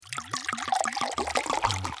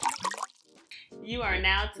You are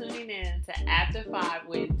now tuning in to After 5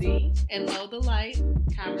 with D and Low the Light,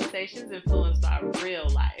 conversations influenced by real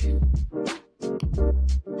life.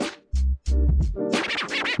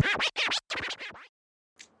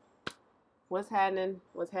 What's happening?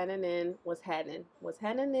 What's happening? What's happening? What's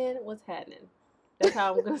happening? What's happening? That's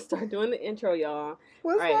how I'm going to start doing the intro, y'all.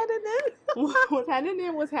 What's happening? What's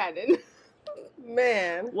happening? What's happening?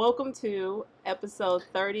 Man. Welcome to episode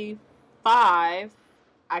 35.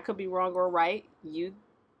 I could be wrong or right. You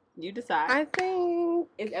decide. I think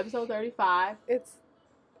it's episode 35.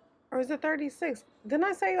 Or is it 36? Didn't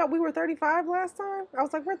I say that we were 35 last time? I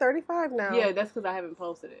was like, we're 35 now. Yeah, that's because I haven't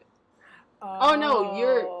posted it. Oh,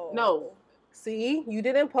 no. See, you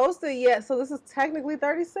didn't post it yet, so this is technically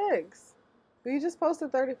 36. You just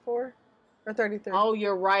posted 34 or 33. Oh,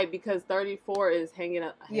 you're right, because 34 is hanging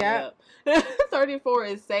up. Yeah. 34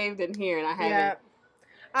 is saved in here, and I haven't. Yeah.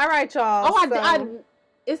 All right, y'all. Oh,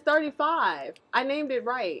 it's 35. I named it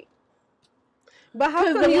right. But how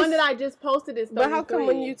come the one that I just posted is 33. But how come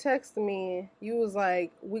when you texted me, you was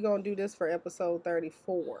like, we gonna do this for episode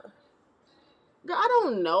 34? Girl, I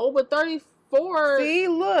don't know, but 34... See,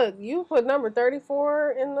 look, you put number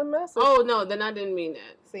 34 in the message. Oh, no, then I didn't mean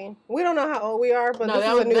that. See, we don't know how old we are, but no, this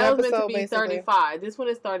is a new that episode, was meant to be basically. 35. This one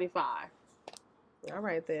is 35. All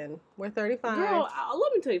right, then. We're 35. Girl,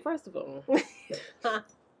 let me tell you, first of all.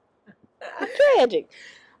 Tragic.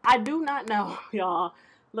 I do not know, y'all.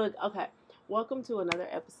 Look, okay. Welcome to another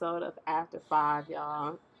episode of After 5,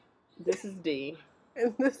 y'all. This is D.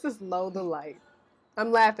 And this is Low the Light.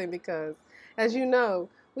 I'm laughing because, as you know,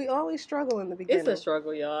 we always struggle in the beginning. It's a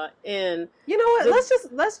struggle, y'all. And you know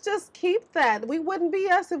what? Let's just keep that. We wouldn't be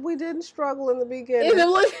us if we didn't struggle in the beginning.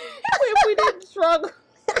 If we didn't struggle.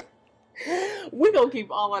 We're going to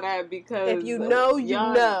keep all of that because... If you know, you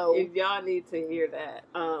know. If y'all need to hear that.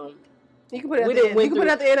 You can put it at the end. You can put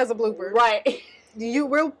it at the end as a blooper. Right.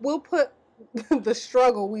 We'll put the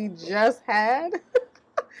struggle we just had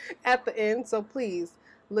at the end. So please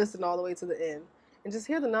listen all the way to the end. And just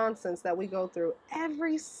hear the nonsense that we go through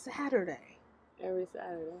every Saturday. Every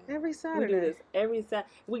Saturday. Every Saturday. We do this every Saturday.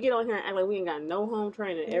 We get on here and act like we ain't got no home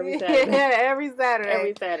training every Saturday. Yeah, every Saturday.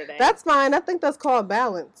 Every Saturday. That's fine. I think that's called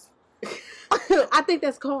balance. I think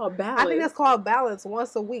that's called balance. I think that's called balance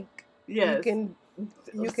once a week. Yes. You can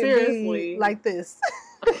seriously be like this.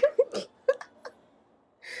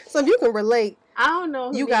 So if you can relate, I don't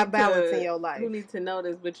know. You got balance in your life. You need to know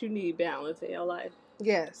this, but you need balance in your life.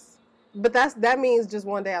 Yes. But that means just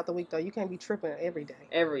one day out the week, though. You can't be tripping every day.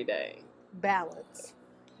 Every day. Balance.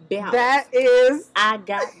 Balance. I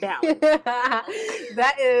got balance.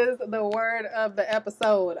 That is the word of the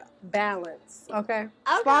episode. Balance. Okay?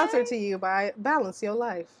 Sponsored to you by Balance Your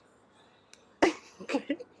Life.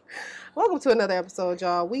 Welcome to another episode,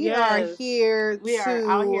 y'all. We are out here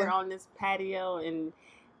on this patio and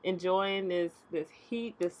enjoying this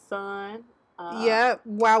heat, this sun.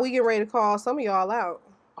 While we get ready to call some of y'all out.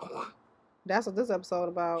 That's what this episode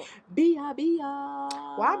about. Bia.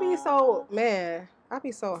 Why be so, man, I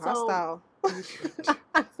be so hostile.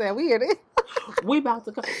 I said, we hear this. We about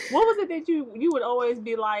to come. What was it that you would always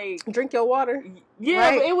be like? Drink your water. Yeah,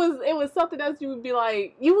 right? But it was something else you would be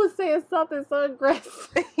like, you was saying something so aggressive.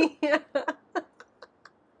 Yeah. I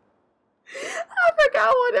forgot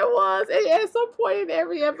what it was. And at some point in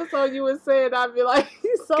every episode you were saying, I'd be like,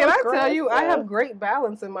 so Can aggressive. I tell you, I have great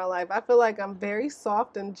balance in my lilife. I feel like I'm very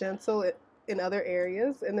soft and gentle in other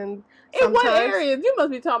areas. And then in what areas? You must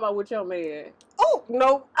be talking about with your man. Oh,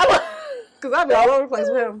 no. Because I be all over the place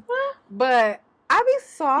with him. But I be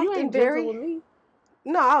soft you ain't and very... gentle with me.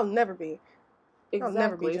 No, I'll never be. Exactly. I'll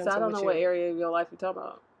never be gentle so I don't know with what you. area of your life you're talking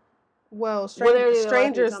about. Well,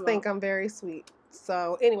 strangers think I'm very sweet.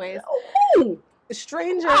 So, anyways,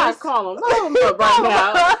 strangers... I call them up right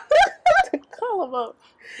now. Call them up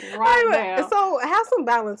right now. So, have some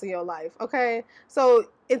balance in your life, okay? So,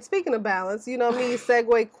 and speaking of balance, you know me,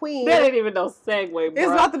 Segway Queen. That ain't even no segue, bro.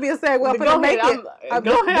 It's about to be a segue. I'm finna make it.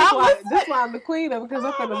 Go ahead. This is why I'm the queen of, because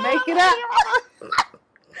I'm finna make it up.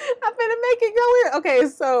 I'm finna make it go in. Okay,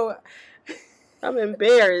 so... I'm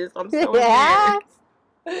embarrassed. I'm so embarrassed.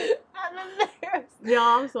 I'm embarrassed.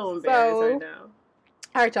 Y'all, I'm so embarrassed right now.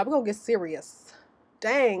 All right, y'all, we're going to get serious.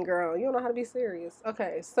 Dang, girl, you don't know how to be serious.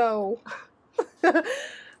 Okay, so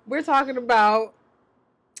we're talking about...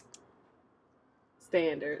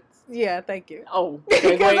 standards. Yeah, thank you. Oh,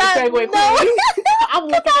 segue. I'm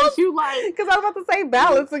looking at you like... Because I was about to say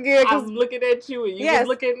balance again. I was looking at you and you was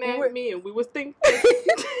looking at me and we was thinking...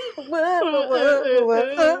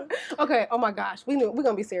 Okay, oh my gosh. We're going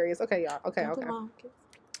to be serious. Okay, y'all. Okay. Come on.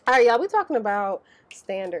 All right, y'all, we're talking about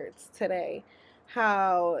standards today.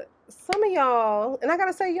 How some of y'all, and I got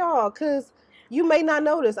to say y'all, because you may not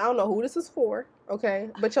notice. I don't know who this is for, okay?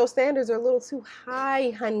 But your standards are a little too high,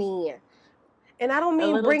 honey. And I don't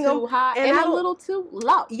mean bring them high and a little too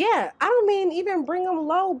low. Yeah, I don't mean even bring them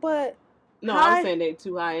low, but no, I'm saying they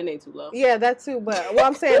too high and they too low. Yeah, that too. But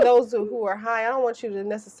I'm saying those who are high, I don't want you to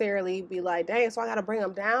necessarily be like, dang, so I got to bring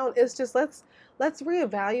them down. It's just let's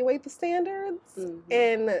reevaluate the standards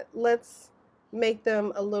and let's make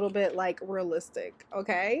them a little bit like realistic.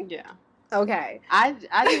 Okay. Yeah. Okay. I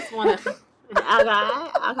just want to.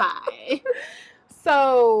 Okay.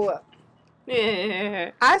 So. Yeah.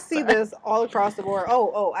 I see this all across the board.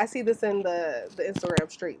 Oh, I see this in the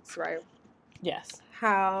Instagram streets, right? Yes.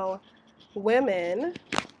 How women,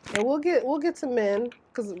 and we'll get to men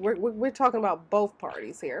because we're talking about both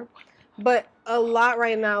parties here, but a lot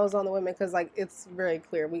right now is on the women because like it's very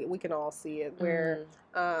clear we can all see it where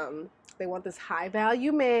they want this high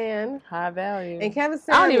value man. High value. And Kevin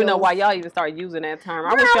Samuels. I don't even know why y'all even started using that term.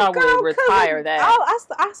 I wish y'all would retire that.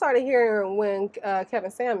 I started hearing when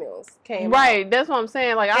Kevin Samuels came right, out. That's what I'm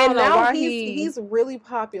saying. Like, I don't know why he's really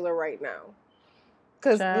popular right now.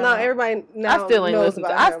 Because not everybody now I still ain't knows listened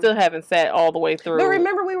about I him. still haven't sat all the way through. But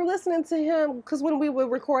remember, we were listening to him because when we would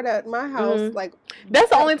record at my house, like that's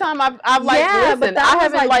the only time I've like listened. But that I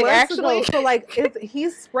haven't like actually. Ago. So like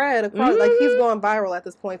he's spread across, like he's going viral at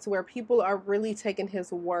this point to where people are really taking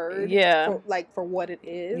his word, for what it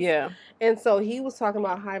is. Yeah. And so he was talking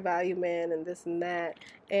about high value man and this and that,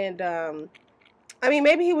 and I mean,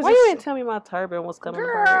 maybe he was. Why you didn't tell me my turban was coming?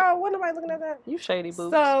 Girl, what am I looking at that? You shady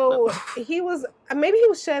boobs. So he was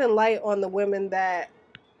shedding light on the women that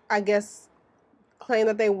I guess claim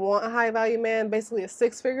that they want a high value man, basically a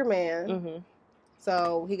 6-figure man. Mm-hmm.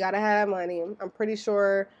 So he got to have money. I'm pretty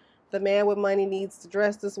sure the man with money needs to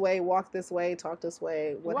dress this way, walk this way, talk this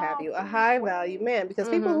way, what have you. A high value man, because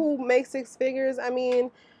people who make 6 figures, I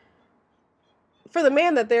mean, for the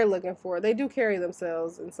man that they're looking for, they do carry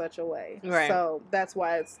themselves in such a way. Right. So that's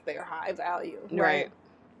why it's their high value. Right.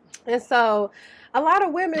 And so a lot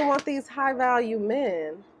of women want these high value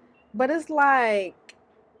men, but it's like,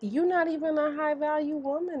 you're not even a high value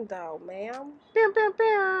woman though, ma'am.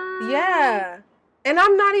 Yeah. And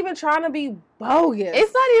I'm not even trying to be bogus.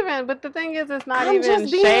 It's not even, but the thing is, it's not even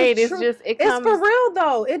shade. It's just, it's for real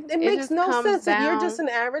though. It makes no sense. If you're just an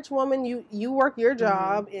average woman, you work your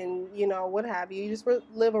job and, you know, what have you. You just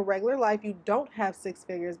live a regular life. You don't have 6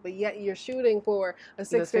 figures, but yet you're shooting for a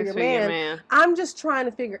 6-figure man. I'm just trying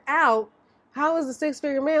to figure out, how is a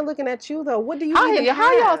 6-figure man looking at you though? What do you even have?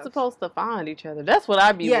 How y'all supposed to find each other? That's what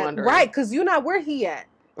I'd be wondering. Right, because you're not where he at.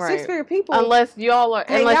 Right. 6-figure people. Unless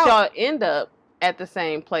y'all end up at the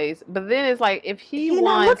same place, but then it's like if he wants,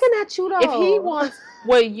 not looking at you though. If he wants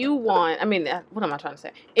what you want, I mean, what am I trying to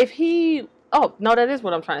say? That is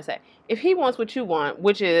what I'm trying to say. If he wants what you want,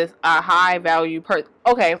 which is a high value person,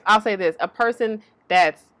 okay, I'll say this: a person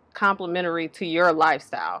that's complementary to your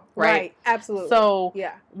lifestyle, right? Right, absolutely. So,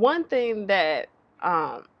 one thing that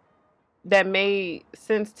that made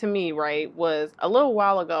sense to me, right, was a little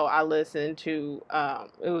while ago I listened to,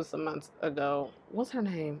 it was some months ago, what's her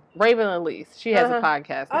name? Raven Elise. She has a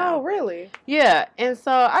podcast now. Oh, really? Yeah, and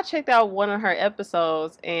so I checked out one of her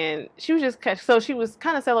episodes, and she was she was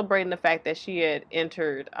kind of celebrating the fact that she had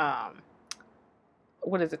entered,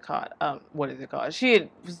 what is it called? She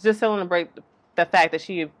was just celebrating the fact that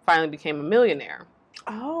she finally became a millionaire.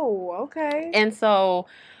 Oh, okay. And so,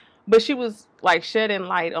 but she was like shedding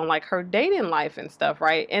light on like her dating life and stuff,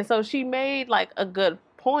 right? And so she made like a good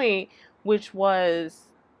point, which was,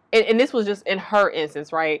 and this was just in her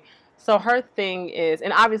instance, right? So her thing is,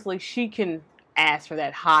 and obviously she can ask for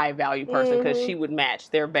that high value person because she would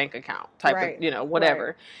match their bank account type of, whatever.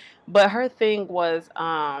 Right. But her thing was,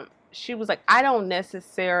 she was like,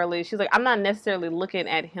 she's like, I'm not necessarily looking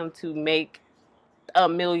at him to make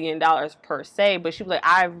 $1 million per se, but she was like,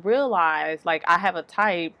 I realized like I have a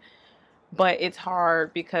type, but it's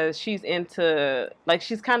hard because she's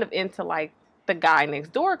kind of into like the guy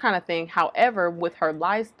next door kind of thing. However, with her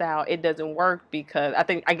lifestyle, it doesn't work because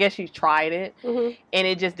I guess she tried it and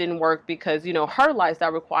it just didn't work because, her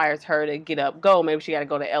lifestyle requires her to get up, go. Maybe she got to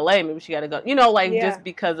go to LA. Maybe she got to go, just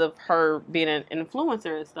because of her being an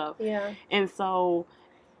influencer and stuff. Yeah. And so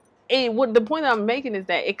the point that I'm making is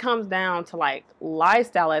that it comes down to like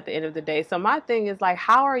lifestyle at the end of the day. So my thing is like,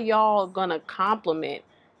 how are y'all gonna complement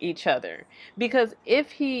each other? Because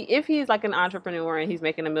if he's like an entrepreneur and he's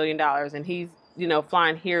making $1 million and he's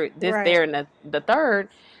flying here, there, and the third,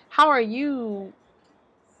 how are you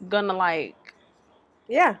gonna like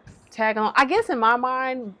tag along? I guess in my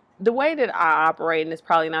mind, the way that I operate, and it's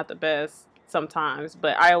probably not the best sometimes,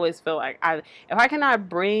 but I always feel like if I cannot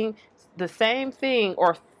bring the same thing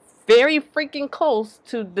or very freaking close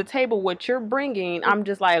to the table what you're bringing, I'm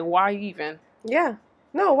just like, why even? Yeah.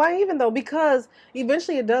 No, why even though? Because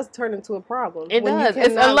eventually it does turn into a problem. It when does. You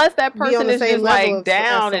It's unless that be on person the is same just level like as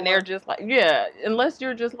down and they're someone. just like, yeah, unless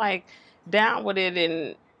you're just like down with it,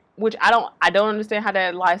 and which I don't understand how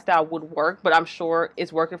that lifestyle would work, but I'm sure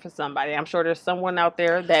it's working for somebody. I'm sure there's someone out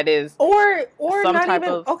there that is or some not type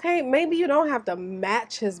even of, okay, maybe you don't have to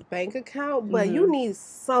match his bank account, but you need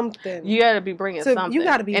something. You got to be bringing something. You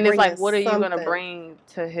got to be and bringing it's like, what are you something. going to bring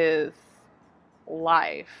to his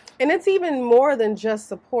life? And it's even more than just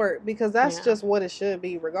support, because that's just what it should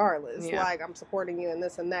be regardless. Like, I'm supporting you in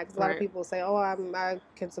this and that. Because a lot of people say, oh, I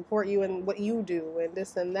can support you in what you do and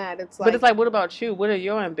this and that. It's like, but it's like, what about you? What are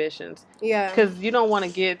your ambitions? Yeah. Because you don't want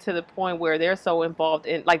to get to the point where they're so involved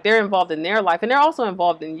in, like, they're involved in their life and they're also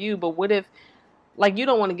involved in you. But what if, like, you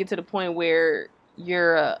don't want to get to the point where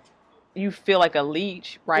you feel like a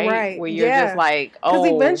leech, right? Where you're just like, oh.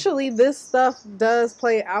 Because eventually this stuff does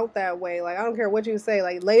play out that way. Like, I don't care what you say.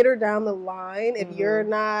 Like, later down the line, if you're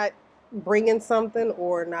not bringing something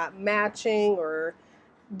or not matching or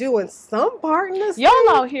doing some part in this y'all thing,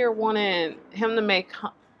 out here wanting him to make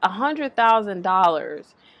 $100,000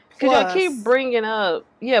 because y'all keep bringing up,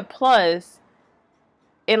 plus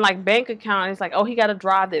in like bank account, it's like, oh, he got to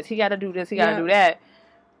drive this, he got to do this, he got to do that.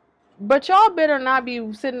 But y'all better not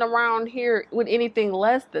be sitting around here with anything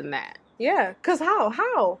less than that. Yeah, because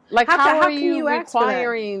how? Like, how are you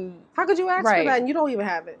requiring? How could you ask for that and you don't even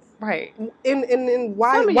have it? Right. And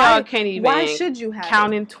why? Some of y'all can't even. Why should you have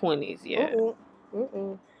counting 20s yet?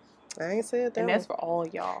 I ain't said that. And that's for all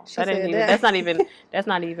y'all. That's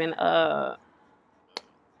not even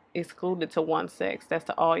excluded to one sex. That's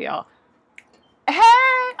to all y'all. Hey,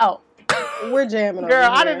 we're jamming. Girl,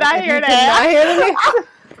 I did not hear that.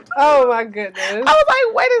 Oh my goodness. I was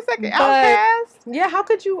like, wait a second, Outcast. Yeah, how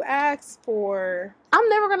could you ask for? I'm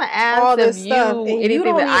never gonna ask all this stuff and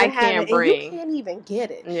anything that I can't bring. And you can't even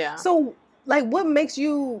get it. Yeah. So, like, what makes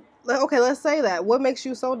you? Okay, let's say that. What makes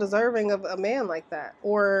you so deserving of a man like that,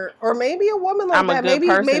 or maybe a woman like that? Maybe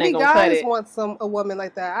guys want a woman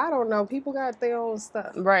like that. I don't know. People got their own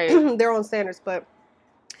stuff, right? Their own standards. But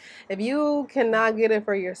if you cannot get it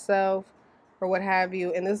for yourself, or what have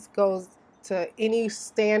you, and this goes to any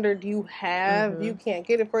standard you have, you can't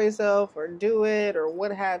get it for yourself or do it or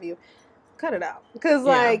what have you, cut it out. Because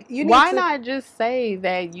like, you need not just say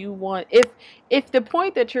that you want, if the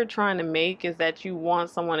point that you're trying to make is that you want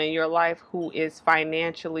someone in your life who is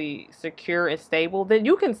financially secure and stable, then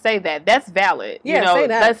you can say that. That's valid. Yeah, say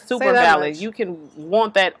that. That's super valid. You can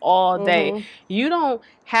want that all day. You don't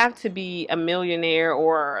have to be a millionaire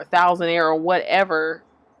or a thousandaire or whatever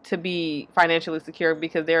to be financially secure,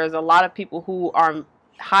 because there's a lot of people who are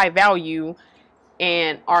high value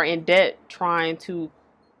and are in debt trying to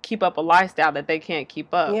keep up a lifestyle that they can't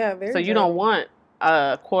keep up. Yeah, very so you don't want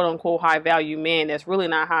a quote unquote high value man that's really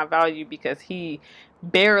not high value because he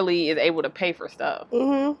barely is able to pay for stuff.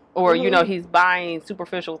 Or he's buying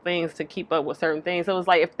superficial things to keep up with certain things. So it's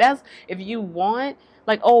like, if you want,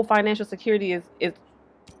 like, oh, financial security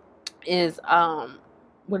is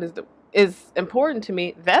important to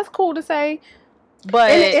me, that's cool to say.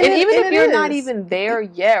 But and even if you're not even there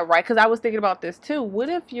yet, right? Because I was thinking about this too. What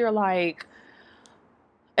if you're like,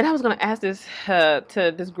 and I was going to ask this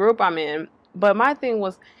to this group I'm in, but my thing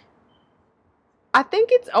was, I think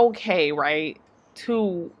it's okay, right,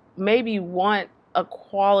 to maybe want a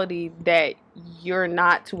quality that you're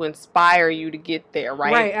not to inspire you to get there,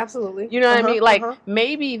 right? Right, absolutely. You know what I mean? Like,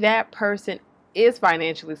 maybe that person is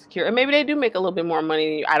financially secure, and maybe they do make a little bit more money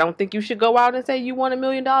than you. I don't think you should go out and say you want $1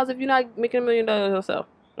 million if you're not making $1 million yourself.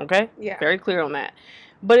 Okay? Yeah. Very clear on that.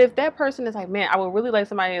 But if that person is like, man, I would really like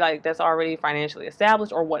somebody like that's already financially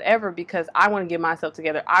established or whatever, because I want to get myself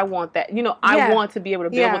together. I want that, I want to be able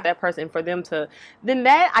to build with that person for them to, then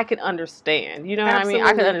that I can understand. You know what I mean?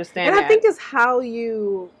 I can understand and that. I think it's how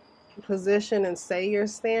you position and say your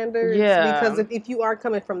standards. Yeah. Because if you are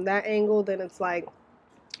coming from that angle, then it's like,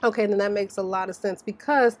 okay, then that makes a lot of sense,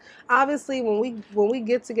 because obviously when we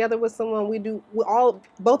get together with someone,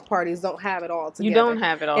 both parties don't have it all together. You don't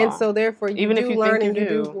have it all. And so therefore you Even do if you learn think and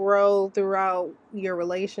you do grow throughout your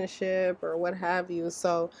relationship or what have you.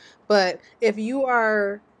 So, but if you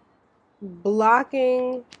are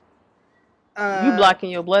blocking you blocking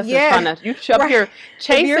your blessings, you up here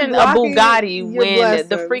chasing a Bugatti when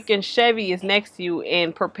the freaking Chevy is next to you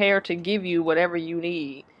and prepared to give you whatever you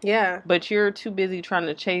need. Yeah. But you're too busy trying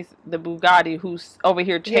to chase the Bugatti who's over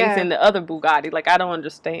here chasing the other Bugatti. Like, I don't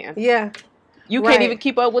understand. Yeah. You can't even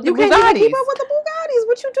keep up with the Bugattis. You can't even keep up with the Bugattis.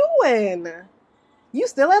 What you doing? You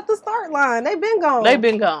still at the start line. They've been gone. They've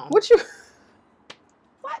been gone. What?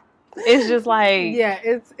 It's just like, yeah,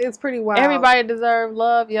 it's pretty wild. everybody deserves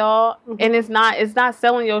love, y'all. Mhm. And it's not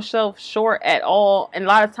selling yourself short at all. And a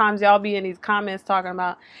lot of times y'all be in these comments talking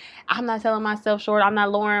about, I'm not selling myself short, I'm not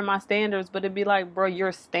lowering my standards. But it'd be like, bro,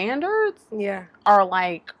 your standards Yeah, are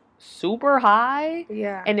like super high.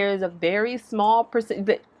 yeah. And there's a very small percent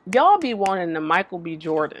that y'all be wanting the Michael B.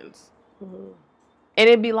 Jordans. Mhm. And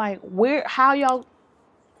it'd be like, where?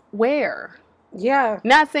 Yeah.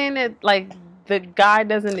 Not saying that like the guy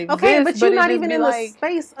doesn't exist. Okay, but you're it not just even be in like, the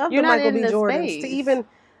space of the you're not Michael in B. the Jordans space.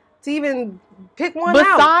 to even pick one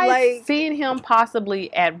Besides out. Like, seeing him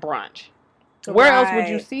possibly at brunch, where else would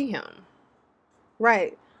you Right. see him?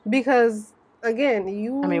 right, because again,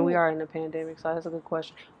 you. I mean, we are in a pandemic, so that's a good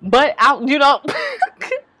question. But out, you know,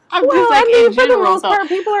 I'm Well, just like, I mean, in for the general, most so, part,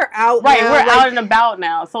 people are out. right? now, We're like, out and about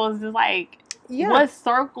now, so it's just like, Yeah. what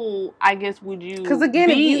circle, I guess, would you Because again,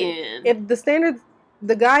 be in? if the standards,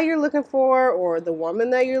 the guy you're looking for or the woman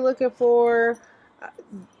that you're looking for,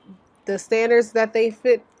 the standards that they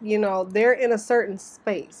fit, they're in a certain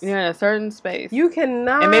space. You're in a certain space. You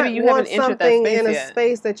cannot And maybe you want haven't entered that something space in a yet.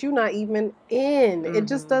 space that you're not even in. It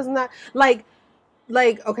just Mhm. does not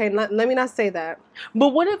okay. Let me not say that. But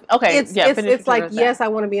what if? Okay, It's finish what it's you're like, gonna say. yes, I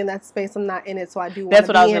want to be in that space. I'm not in it, so I do want to be in it. That's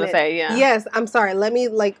what I was gonna say. Yeah. Yes, I'm sorry. Let me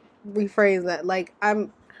rephrase that.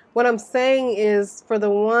 What I'm saying is, for the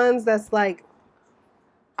ones that's like,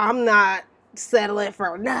 I'm not settling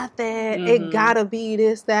for nothing. It Mhm. gotta be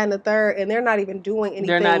this, that, and the third, and they're not even doing anything.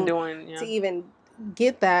 They're not doing. Yeah. to even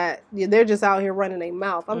get that. They're just out here running their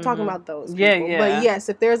mouth. I'm talking Mhm. about those Yeah, people. yeah. But yes,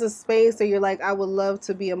 if there's a space that you're like, I would love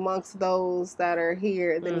to be amongst those that are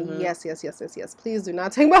here, then Mhm. yes. Please do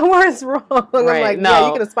not take my words wrong. I'm Right, like, yeah, no.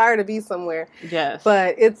 you can aspire to be somewhere. Yes.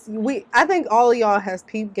 But I think all of y'all has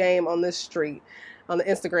peep game on this street, on the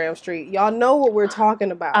Instagram street. Y'all know what we're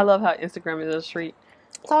talking about. I love how Instagram is a street.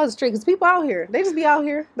 It's all the street, because people out here. They just be out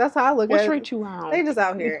here. That's how I look What at it. street you on? They just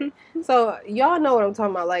out here. So y'all know what I'm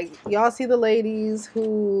talking about. Like, y'all see the ladies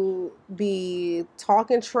who be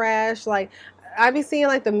talking trash. Like, I be seeing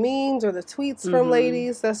like the memes or the tweets from Mhm.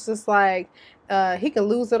 ladies that's just like, he can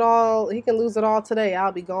lose it all. He can lose it all today.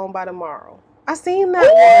 I'll be gone by tomorrow. I seen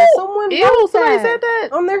that one. Someone Ew, wrote somebody that said that?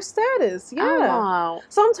 on their status. Yeah. Out loud.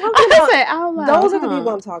 So I'm talking I about said out loud. those are the people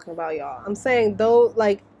I'm talking about, y'all. I'm saying though,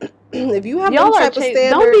 like, if you have Y'all those are type of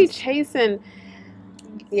standards, don't be chasing.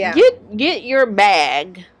 yeah. Get your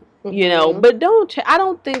bag. You know, Mhm. but I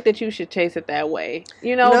don't think that you should chase it that way.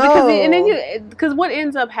 You know, because what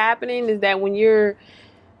ends up happening is that when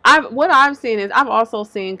what I've seen is, I've also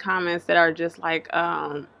seen comments that are just like,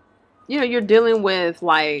 you're dealing with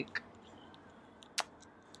like,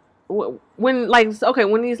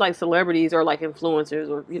 when these like celebrities or like influencers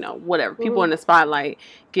or whatever people in the spotlight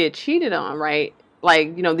get cheated on, right?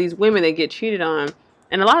 Like, these women that get cheated on,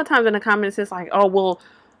 and a lot of times in the comments it's like, oh well,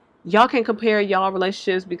 y'all can compare y'all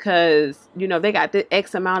relationships because they got the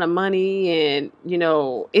X amount of money and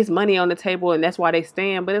it's money on the table and that's why they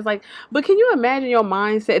stand. But it's like, but can you imagine your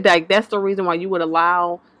mindset, like that's the reason why you would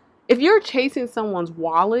allow, if you're chasing someone's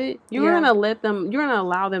wallet, you're gonna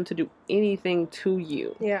allow them to do anything to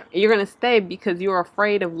you. Yeah. And you're gonna stay because you're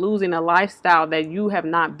afraid of losing a lifestyle that you have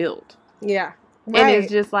not built. Yeah. And Right.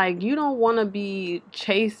 it's just like, you don't want to be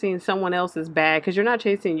chasing someone else's bag because you're not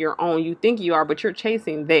chasing your own. You think you are, but you're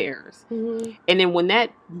chasing theirs. Mhm. And then when that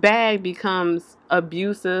bag becomes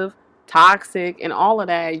abusive, toxic, and all of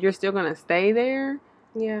that, you're still gonna stay there.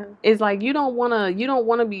 Yeah. It's like, you don't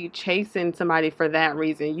wanna be chasing somebody for that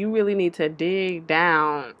reason. You really need to dig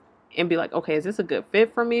down and be like, okay, is this a good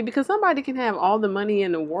fit for me? Because somebody can have all the money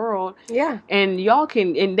in the world, Yeah. and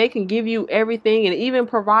they can give you everything and even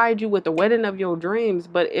provide you with the wedding of your dreams.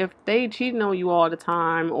 But if they cheating on you all the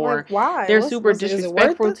time, or Like, why? they're super is it worth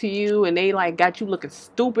disrespectful it? to you, and they like got you looking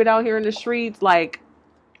stupid out here in the streets, like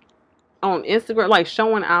on Instagram, like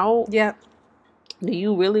showing out. Yeah. Do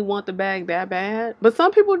you really want the bag that bad? But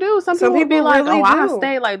some people do. Some people be people like, really oh, I'll do.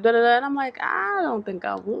 stay like da da da. And I'm like, I don't think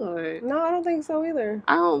I would. No, I don't think so either.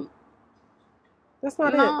 I don't. That's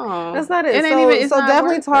not it. No. That's not it. It ain't even. It's So not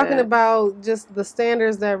definitely worth talking it. about just the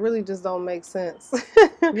standards that really just don't make sense.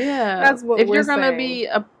 Yeah. That's what if we're you're gonna saying. be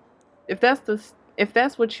if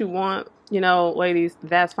that's what you want, ladies,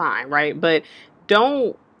 that's fine, right? But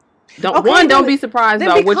don't be surprised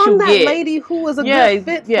about what you that get. lady who was a good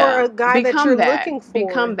fit for a guy that you're looking for.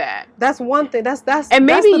 Become that. That's one thing. That's and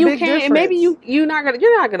maybe that's the you big can, difference. and maybe you're not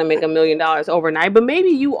gonna make $1 million overnight, but maybe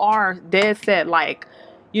you are dead set, like,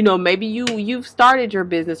 you know, maybe you've started your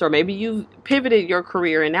business, or maybe you've pivoted your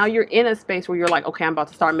career, and now you're in a space where you're like, okay, I'm about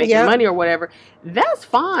to start making money or whatever. That's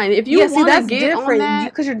fine. If you want to get different, on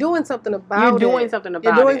that, because you're doing something about you're it. doing something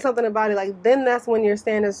about You're doing something about it. Like, then that's when your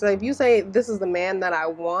standards. So if you say, this is the man that I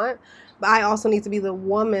want, but I also need to be the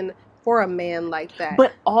woman for a man like that.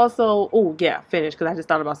 But also, finish, because I just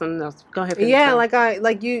thought about something else. Go ahead.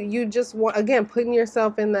 Finish. You just want, again, putting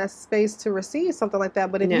yourself in that space to receive something like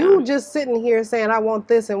that. But if you just sitting here saying, I want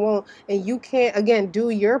this and you can't, again, do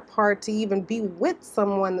your part to even be with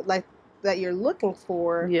someone like that you're looking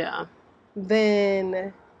for,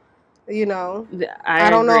 then, you know, I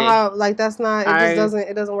don't know how, like, that's not, it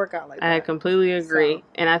doesn't work out like that. I completely agree. So.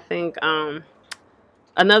 And I think,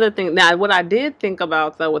 another thing, now what I did think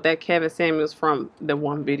about though with that Kevin Samuels, from the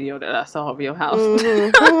one video that I saw of Your House,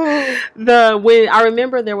 when I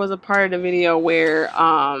remember there was a part of the video where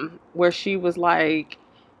she was like,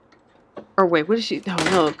 or wait, what did she? Oh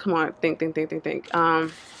no, come on, think. They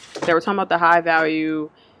were talking about the high value.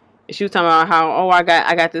 She was talking about how, I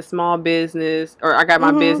got this small business, or I got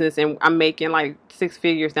my business, and I'm making like 6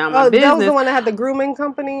 figures down my business. That was the one that had the grooming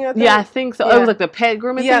company, I think? Yeah, I think so. Yeah. It was like the pet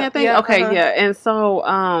grooming thing, I think. Yeah, okay, And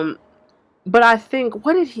so, but I think,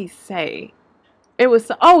 what did he say? It was,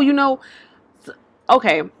 okay,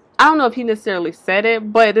 I don't know if he necessarily said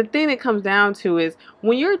it, but the thing that comes down to is,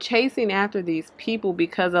 when you're chasing after these people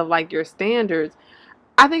because of like your standards,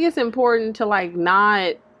 I think it's important to like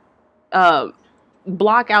not,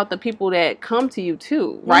 block out the people that come to you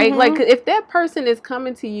too, right? Like, if that person is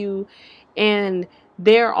coming to you and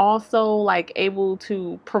they're also like able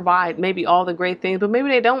to provide maybe all the great things, but maybe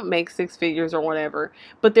they don't make 6 figures or whatever,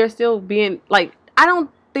 but they're still being like, I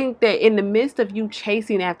don't think that in the midst of you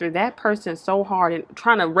chasing after that person so hard and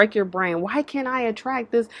trying to wreck your brain, why can't I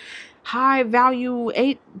attract this high value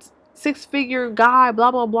 6 figure guy,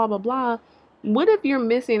 blah blah blah blah blah. What if you're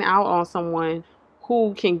missing out on someone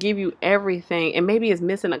who can give you everything and maybe is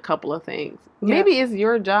missing a couple of things? Maybe it's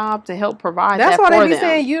your job to help provide that for them. That's why they be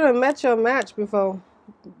saying you done met your match before,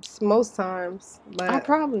 most times. But I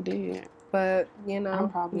probably did. But, you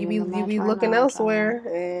know, you be looking elsewhere,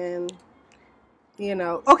 and, you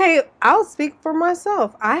know. Okay, I'll speak for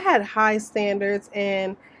myself. I had high standards,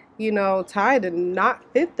 and, you know, Ty did not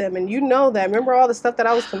fit them, and you know that. Remember all the stuff that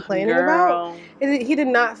I was complaining about? He did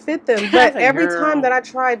not fit them. But every time that I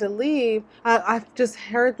tried to leave, I just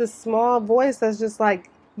heard this small voice that's just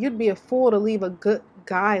like, you'd be a fool to leave a good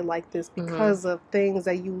guy like this because of things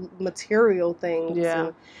that material things. Yeah.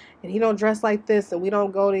 And he don't dress like this, and we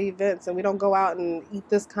don't go to events, and we don't go out and eat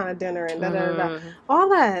this kind of dinner, and da-da-da-da. All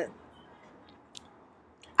that.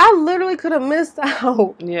 I literally could have missed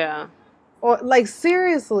out. Yeah. Or, like,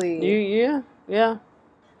 seriously. Yeah.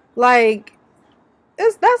 Like,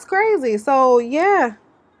 that's crazy. So, yeah.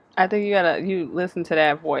 I think you listen to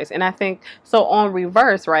that voice. And I think, so on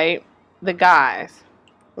reverse, right, the guys.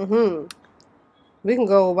 We can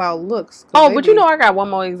go about looks. But you know, I got one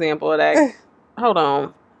more example of that. Hold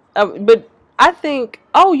on. But I think,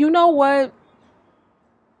 you know what?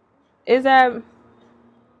 Is that...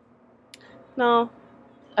 No.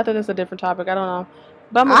 I think it's a different topic. I don't know.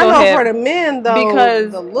 But I know for the men though,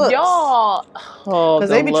 because the looks, y'all, because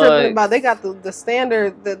they be tripping about, they got the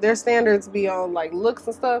standard, their standards be on like looks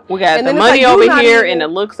and stuff. We got the money over here and the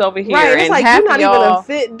looks over here, right? It's and like you're not even a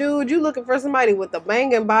fit dude. You looking for somebody with a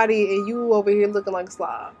banging body, and you over here looking like a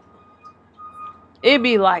slob. It'd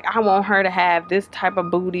be like, I want her to have this type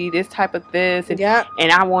of booty, this type of this,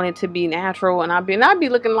 and I want it to be natural, and I'd be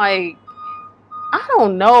looking like, I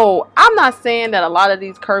don't know. I'm not saying that a lot of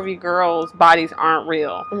these curvy girls' bodies aren't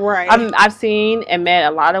real. Right. I've seen and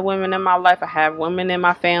met a lot of women in my life. I have women in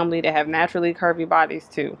my family that have naturally curvy bodies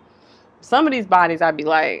too. Some of these bodies, I'd be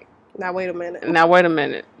like, now wait a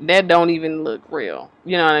minute. That don't even look real.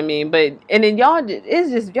 You know what I mean? But, and then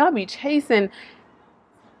y'all be chasing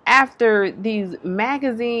after these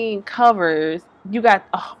magazine covers. You got,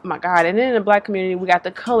 oh my God, and then in the black community, we got the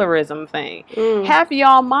colorism thing. Half of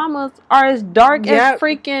y'all mamas are as dark as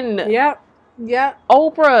freaking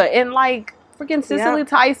Oprah and like freaking Cicely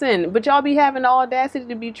Tyson, but y'all be having the audacity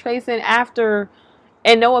to be tracing after,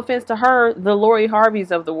 and no offense to her, the Lori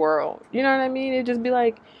Harveys of the world. You know what I mean? It just be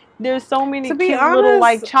like, there's so many cute little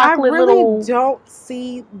like chocolate I don't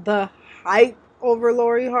see the hype over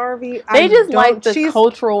Lori Harvey. They just like the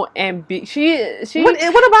cultural she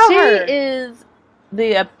what about her? She is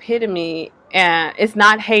the epitome, and it's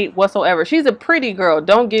not hate whatsoever. She's a pretty girl,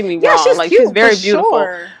 don't get me wrong. She's like cute, she's very beautiful.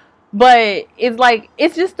 Sure. But it's like,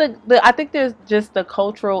 it's just I think there's just the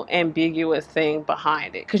cultural ambiguous thing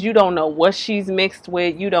behind it, because you don't know what she's mixed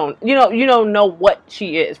with. You don't know what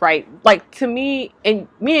she is, right? Like, to me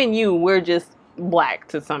and you, we're just black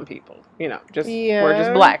to some people, you know, just Yeah. we're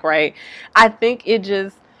just black, right? I think it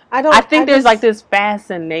just I think there's like this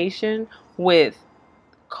fascination with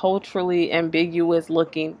culturally ambiguous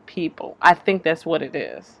looking people. I think that's what it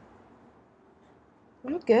is.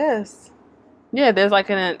 I guess. Yeah, there's like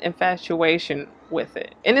an infatuation with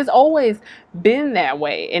it, and it's always been that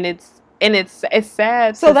way, and it's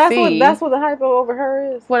sad So to that's see. what the hype over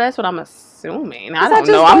her is. Well, that's what I'm assuming. I 'Cause don't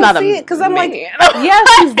just know. I'm not see a it, 'cause I'm like, man. yeah,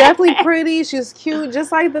 she's definitely pretty. She's cute,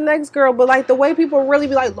 just like the next girl. But like the way people really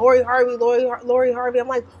be like Lori Harvey. I'm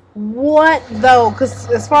like, what though? Because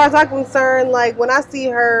as far as I'm concerned, like when I see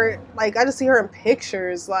her, like I just see her in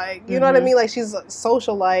pictures. Like you know what I mean? Like she's a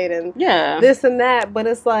socialite and Yeah, this and that. But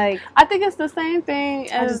it's like I think it's the same thing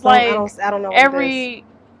I as just like I don't know what it is.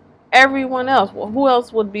 everyone else. Well, who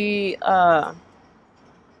else would be?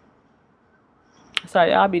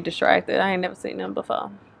 Sorry, I'll be distracted. I ain't never seen them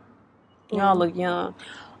before. Y'all look young.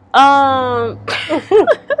 I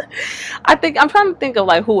think I'm trying to think of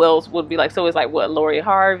like who else would be like. So it's like what, Lori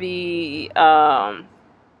Harvey,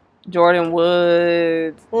 Jordan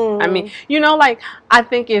Woods. I mean, you know, like I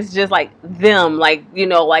think it's just like them, like you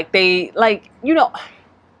know, like they, like you know,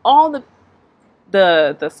 all the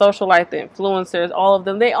socialite, the influencers, all of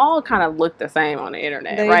them, they all kind of look the same on the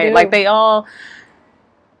internet, They right? do. Like they all.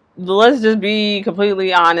 Let's just be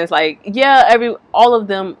completely honest. Like, yeah, all of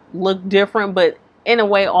them look different, but in a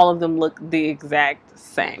way, all of them look the exact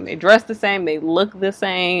same. They dress the same. They look the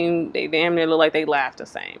same. They damn near look like they laugh the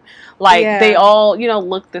same. Like, they all, you know,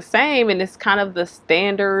 look the same, and it's kind of the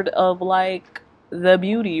standard of like the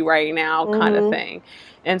beauty right now kind of thing.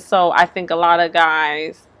 And so I think a lot of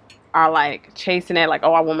guys are like chasing that, like,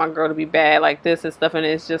 oh, I want my girl to be bad, like this and stuff, and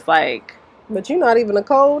it's just like. But you're not even a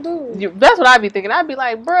cold dude. That's what I'd be thinking. I'd be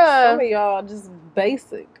like, bruh. Some of y'all just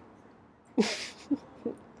basic.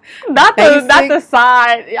 Not the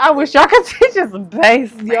side. I wish y'all could see just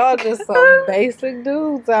basic. Y'all just some basic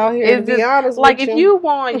dudes out here, to be honest like with you. if you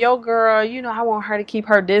want your girl, you know, I want her to keep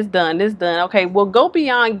her this done. Okay, well, go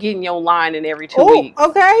beyond getting your line in every 2 weeks.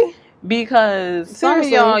 Okay. Because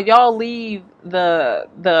Seriously. some of y'all leave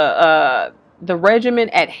the regimen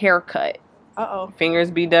at haircut.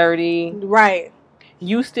 Fingers be dirty. Right.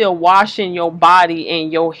 You still washing your body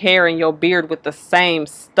and your hair and your beard with the same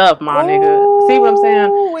stuff, my nigga. See what I'm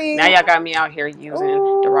saying? Now y'all got me out here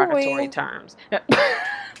using derogatory terms.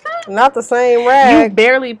 Not the same rag. You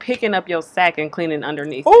barely picking up your sack and cleaning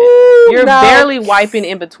underneath Ooh, it. You're barely wiping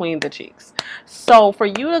in between the cheeks. So for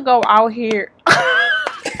you to go out here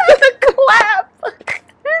clap.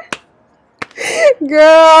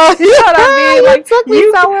 Girl, you know what I mean? Like, took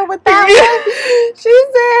me somewhere with that one. She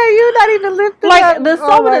said you're not even lifting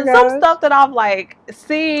up. Some stuff that I've like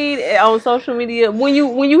seen on social media. When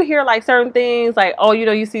you hear like certain things, like, oh, you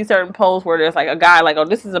know, you see certain posts where there's like a guy like, oh,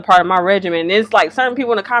 this is a part of my regimen. And it's like certain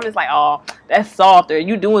people in the comments like, oh, that's soft, or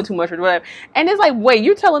you doing too much or whatever. And it's like, wait,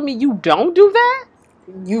 you telling me you don't do that?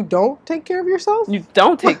 You don't take care of yourself? You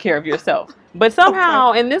don't take care of yourself. But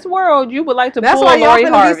somehow in this world, you would like to That's pull why Lori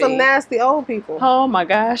y'all Harvey. Finna be some nasty old people. Oh my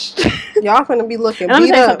gosh. Y'all finna be looking and let me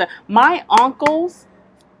beat tell you up. something. My uncles,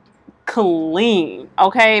 clean.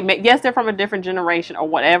 Okay, yes, they're from a different generation or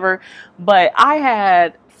whatever, but I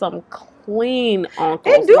had some clean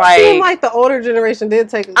uncles. It do seem like the older generation did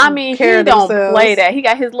take care of themselves. He don't play that. He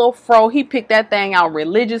got his little fro. He picked that thing out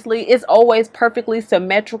religiously. It's always perfectly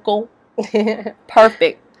symmetrical.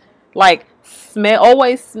 Perfect. Like,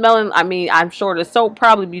 always smelling. I mean, I'm sure the soap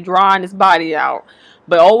probably be drying his body out,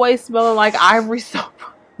 but always smelling like ivory soap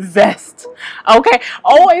zest. Okay,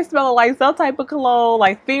 always smelling like some type of cologne,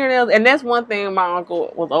 like fingernails. And that's one thing my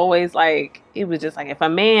uncle was always like. It was just like, if a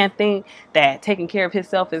man think that taking care of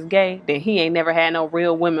himself is gay, then he ain't never had no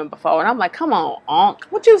real women before. And I'm like, come on, Unc.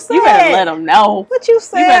 What you said? You better let him know. What you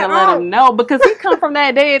said? You better let him know, because he come from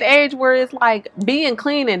that day and age where it's like being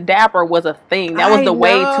clean and dapper was a thing. That was the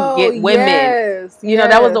way to get women. Yes, you know,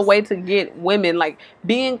 that was the way to get women. Like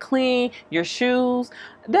being clean, your shoes.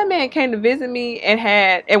 That man came to visit me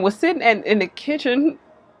and was sitting in the kitchen.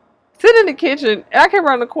 And I came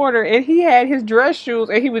around the corner, and he had his dress shoes,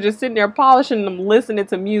 and he was just sitting there polishing them, listening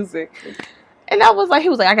to music. And he was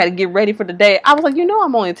like, I got to get ready for the day. I was like, you know,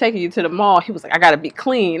 I'm only taking you to the mall. He was like, I got to be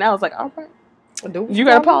clean. I was like, all right. You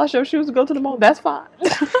got to polish your shoes to go to the mall? That's fine.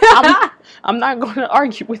 I'm not going to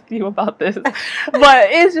argue with you about this. But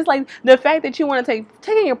it's just like the fact that you want to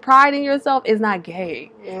taking your pride in yourself is not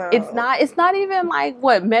gay. No. It's not even like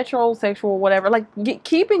what metrosexual or whatever. Like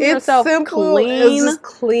keeping yourself simple clean. It's just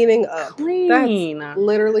cleaning up. Clean. That's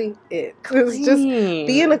literally it. Clean. It's just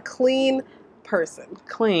being a clean person.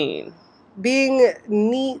 Clean. Being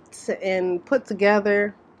neat and put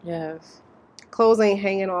together. Yes. Clothes ain't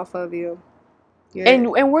hanging off of you.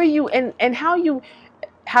 and where you and how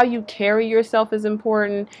you carry yourself is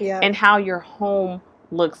important, and how your home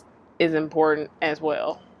looks is important as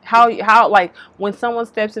well. How like when someone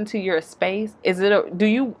steps into your space, is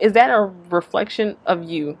that a reflection of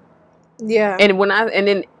you? Yeah. And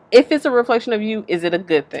then if it's a reflection of you, is it a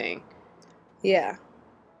good thing? Yeah.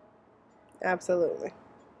 Absolutely.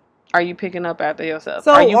 Are you picking up after yourself?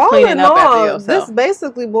 So are you cleaning up after yourself? This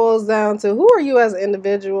basically boils down to who are you as an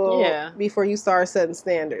individual before you start setting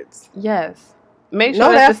standards. Yes. Make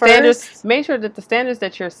sure that the standards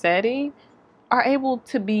that you're setting are able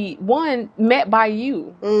to be met by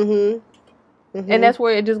you. And that's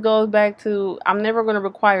where it just goes back to, I'm never going to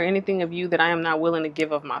require anything of you that I am not willing to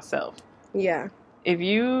give of myself. Yeah. If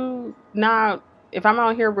I'm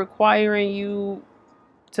out here requiring you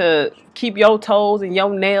to keep your toes and your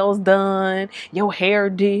nails done, your hair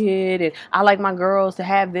did, and I like my girls to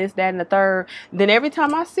have this, that, and the third, then every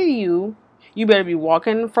time I see you, you better be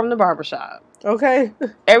walking from the barbershop. Okay.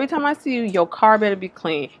 Every time I see you, your car better be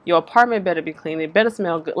clean. Your apartment better be clean. It better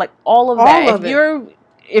smell good. Like all of that.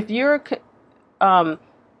 If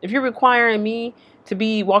you're requiring me to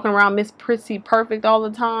be walking around Miss Prissy perfect all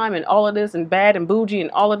the time and all of this and bad and bougie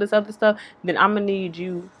and all of this other stuff, then I'm gonna need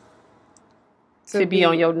you to be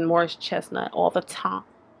on your Morris Chestnut all the time.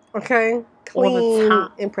 Okay. Clean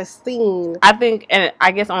and pristine. I think, and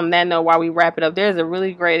I guess on that note, while we wrap it up, there's a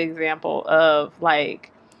really great example of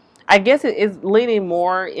like, I guess it is leaning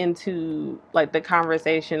more into like the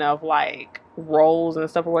conversation of like roles and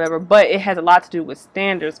stuff or whatever, but it has a lot to do with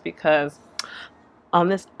standards, because on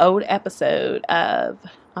this old episode of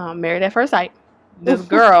Married at First Sight, this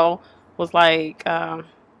girl was like,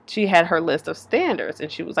 she had her list of standards,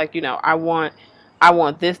 and she was like, I want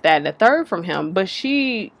this, that, and the third from him, but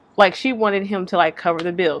she wanted him to like cover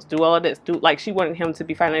the bills, do all of this, she wanted him to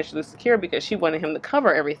be financially secure because she wanted him to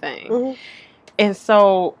cover everything. And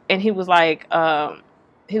so, and he was like,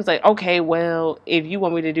 okay, well, if you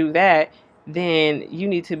want me to do that, then you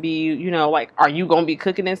need to be, like, are you going to be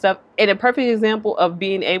cooking and stuff? And a perfect example of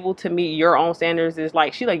being able to meet your own standards is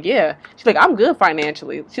like, she's like, I'm good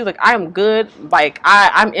financially. She's like, I'm good. Like,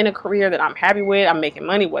 I'm in a career that I'm happy with. I'm making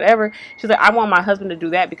money, whatever. She's like, I want my husband to do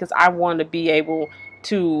that because I want to be able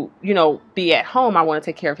to, be at home. I want to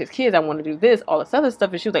take care of his kids. I want to do this, all this other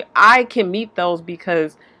stuff. And she was like, I can meet those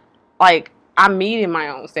because, like, I'm meeting my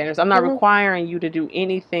own standards. I'm not requiring you to do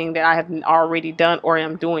anything that I have already done or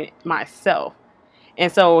am doing myself.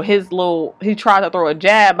 And so he tried to throw a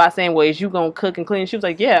jab by saying, well, is you going to cook and clean? She was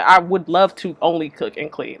like, yeah, I would love to only cook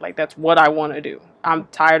and clean. Like, that's what I want to do. I'm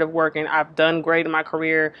tired of working. I've done great in my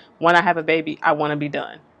career. When I have a baby, I want to be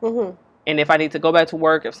done. And if I need to go back to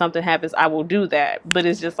work, if something happens, I will do that. But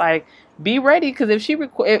it's just like, be ready, because if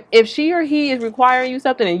she or he is requiring you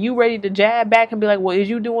something and you ready to jab back and be like, well, is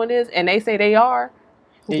you doing this? And they say they are,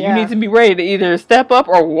 then you need to be ready to either step up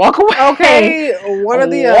or walk away. Okay, one or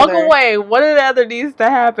the other. Walk away. One or the other needs to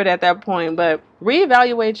happen at that point. But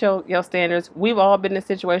reevaluate your standards. We've all been in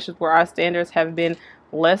situations where our standards have been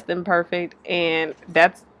less than perfect, and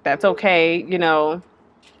that's okay,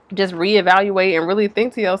 Just reevaluate and really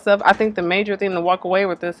think to yourself. I think the major thing to walk away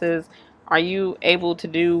with this is, are you able to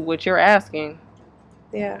do what you're asking?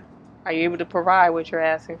 Yeah. Are you able to provide what you're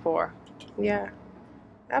asking for? Yeah,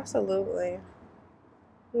 absolutely.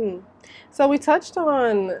 So we touched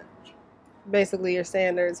on basically your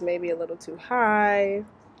standards maybe a little too high.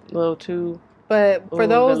 A little too. But for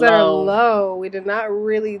those that are low, we did not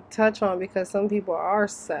really touch on, because some people are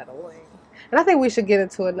settling. And I think we should get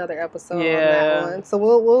into another episode on that one. So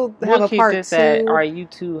we'll have a part 2. At, are you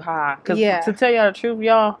too high? Because to tell y'all the truth,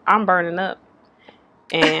 y'all, I'm burning up.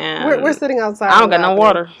 And we're sitting outside. I don't got no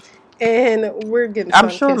water. And we're getting I'm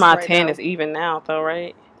sure my tan is even now, though,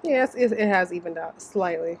 right? Yes, it has evened out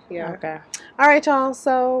slightly. Yeah. Okay. All right, y'all.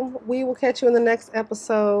 So we will catch you in the next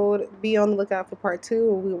episode. Be on the lookout for part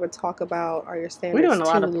 2. We will talk about, are your standards We're doing a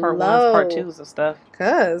lot of part 1s, part 2s and stuff.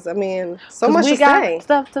 Because, I mean, so much to say. We got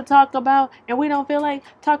stuff to talk about, and we don't feel like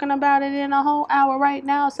talking about it in a whole hour right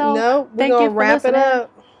now. So nope, we're going to wrap it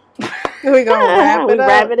up. We're going to wrap it up.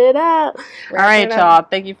 Wrapping it up. All right, y'all.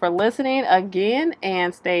 Thank you for listening again,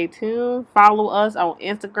 and stay tuned. Follow us on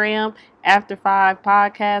Instagram,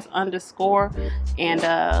 After5Podcast _ and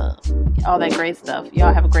all that great stuff.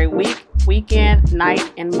 Y'all have a great week, weekend,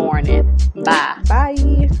 night, and morning. Bye.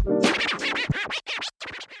 Bye.